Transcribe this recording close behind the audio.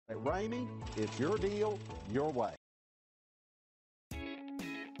At Ramey, it's your deal, your way.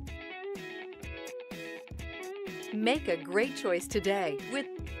 Make a great choice today with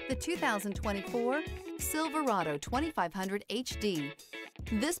the 2024 Silverado 2500HD.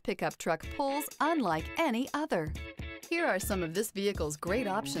 This pickup truck pulls unlike any other. Here are some of this vehicle's great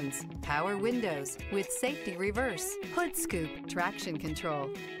options: power windows with safety reverse, hood scoop, traction control,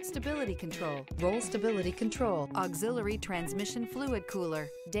 stability control, roll stability control, auxiliary transmission fluid cooler,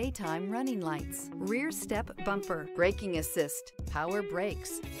 daytime running lights, rear step bumper, braking assist, power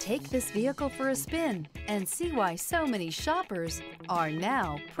brakes. Take this vehicle for a spin and see why so many shoppers are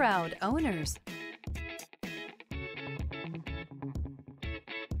now proud owners.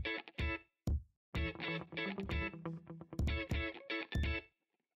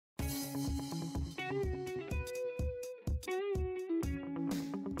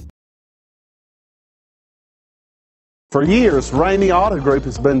 For years, Ramey Auto Group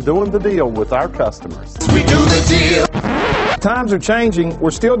has been doing the deal with our customers. We do the deal. Times are changing.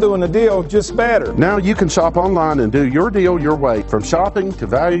 We're still doing the deal, just better. Now you can shop online and do your deal your way, from shopping to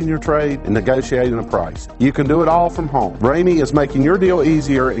valuing your trade and negotiating a price. You can do it all from home. Ramey is making your deal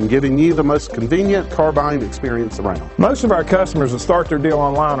easier and giving you the most convenient car buying experience around. Most of our customers that start their deal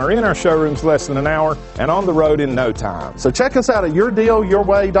online are in our showrooms less than an hour and on the road in no time. So check us out at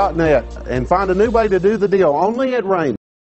yourdealyourway.net and find a new way to do the deal only at Ramey.